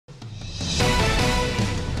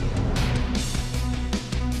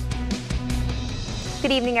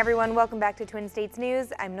Good evening, everyone. Welcome back to Twin States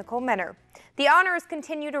News. I'm Nicole Menner. The honors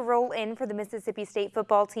continue to roll in for the Mississippi State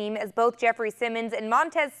football team as both Jeffrey Simmons and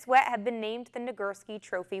Montez Sweat have been named to the Nagurski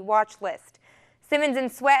Trophy watch list. Simmons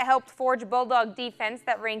and Sweat helped forge Bulldog defense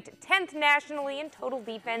that ranked 10th nationally in total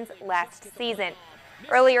defense last season.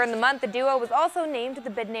 Earlier in the month, the duo was also named to the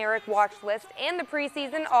Bednarik watch list and the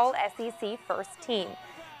preseason All-SEC first team.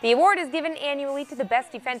 The award is given annually to the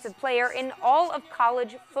best defensive player in all of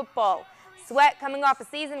college football. Sweat coming off a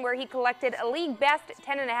season where he collected a league best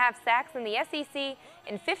 10.5 sacks in the SEC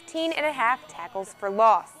and 15.5 tackles for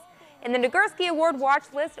loss. And the Nagurski Award watch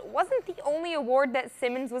list wasn't the only award that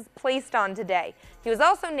Simmons was placed on today. He was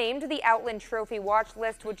also named to the Outland Trophy watch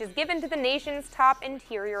list, which is given to the nation's top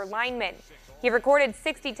interior linemen. He recorded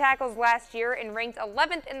 60 tackles last year and ranked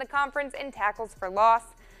 11th in the conference in tackles for loss.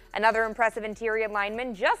 Another impressive interior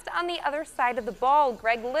lineman just on the other side of the ball,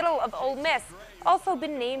 Greg Little of Ole Miss, also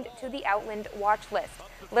been named to the Outland watch list.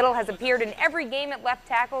 Little has appeared in every game at left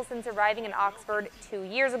tackle since arriving in Oxford 2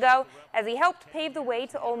 years ago, as he helped pave the way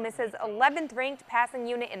to Ole Miss's 11th ranked passing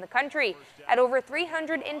unit in the country at over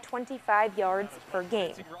 325 yards per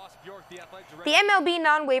game. The MLB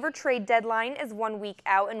non-waiver trade deadline is 1 week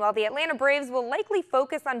out, and while the Atlanta Braves will likely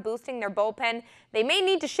focus on boosting their bullpen, they may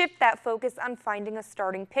need to shift that focus on finding a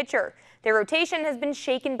starting pitcher. Their rotation has been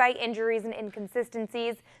shaken by injuries and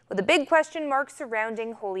inconsistencies, with a big question mark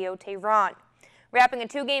surrounding Julio Teheran. Wrapping a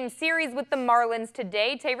 2-game series with the Marlins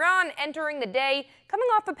today, Teheran entering the day coming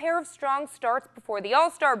off a pair of strong starts before the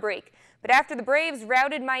All-Star break. But after the Braves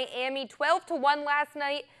routed Miami 12-1 last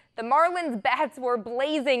night, the Marlins bats were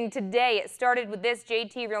blazing today. It started with this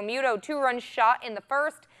JT Realmuto 2-run shot in the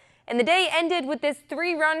first, and the day ended with this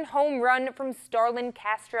 3-run home run from Starlin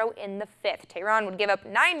Castro in the 5th. Teheran would give up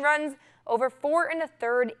 9 runs over 4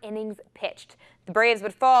 1/3 innings pitched. The Braves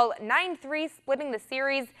would fall 9-3, splitting the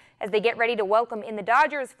series as they get ready to welcome in the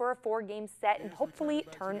Dodgers for a 4-game set and hopefully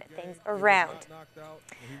turn things around.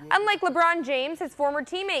 Unlike LeBron James, his former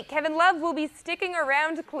teammate Kevin Love will be sticking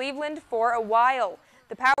around Cleveland for a while.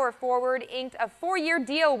 The power forward inked a 4-year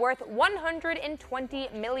deal worth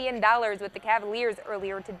 $120 million with the Cavaliers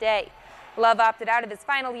earlier today. Love opted out of his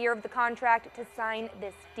final year of the contract to sign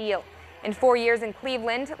this deal. In 4 years in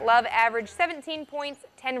Cleveland, Love averaged 17 points,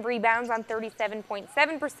 10 rebounds on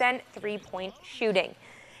 37.7% three-point shooting.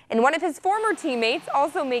 And one of his former teammates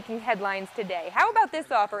also making headlines today. How about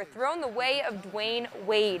this offer thrown the way of Dwayne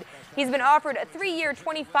Wade? He's been offered a 3-year,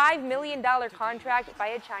 $25 million contract by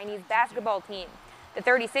a Chinese basketball team. The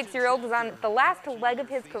 36-year-old was on the last leg of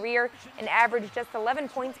his career and averaged just 11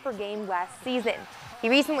 points per game last season. He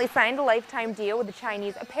recently signed a lifetime deal with a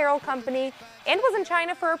Chinese apparel company and was in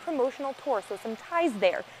China for a promotional tour, so some ties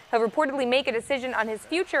there. He'll reportedly make a decision on his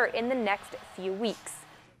future in the next few weeks.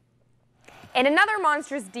 And another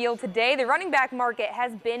monstrous deal today, the running back market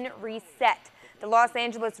has been reset. The Los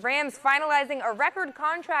Angeles Rams finalizing a record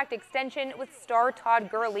contract extension with star Todd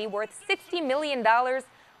Gurley worth $60 million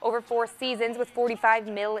over 4 seasons with $45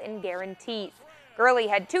 million in guarantees. Gurley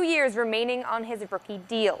had 2 years remaining on his rookie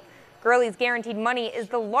deal. Gurley's guaranteed money is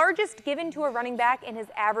the largest given to a running back, and his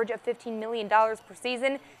average of $15 million per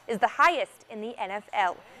season is the highest in the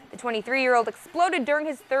NFL. The 23-year-old exploded during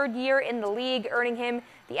his 3rd year in the league, earning him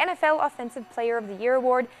the NFL Offensive Player of the Year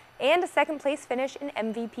award and a 2nd-place finish in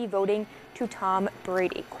MVP voting to Tom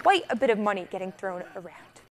Brady. Quite a bit of money getting thrown around.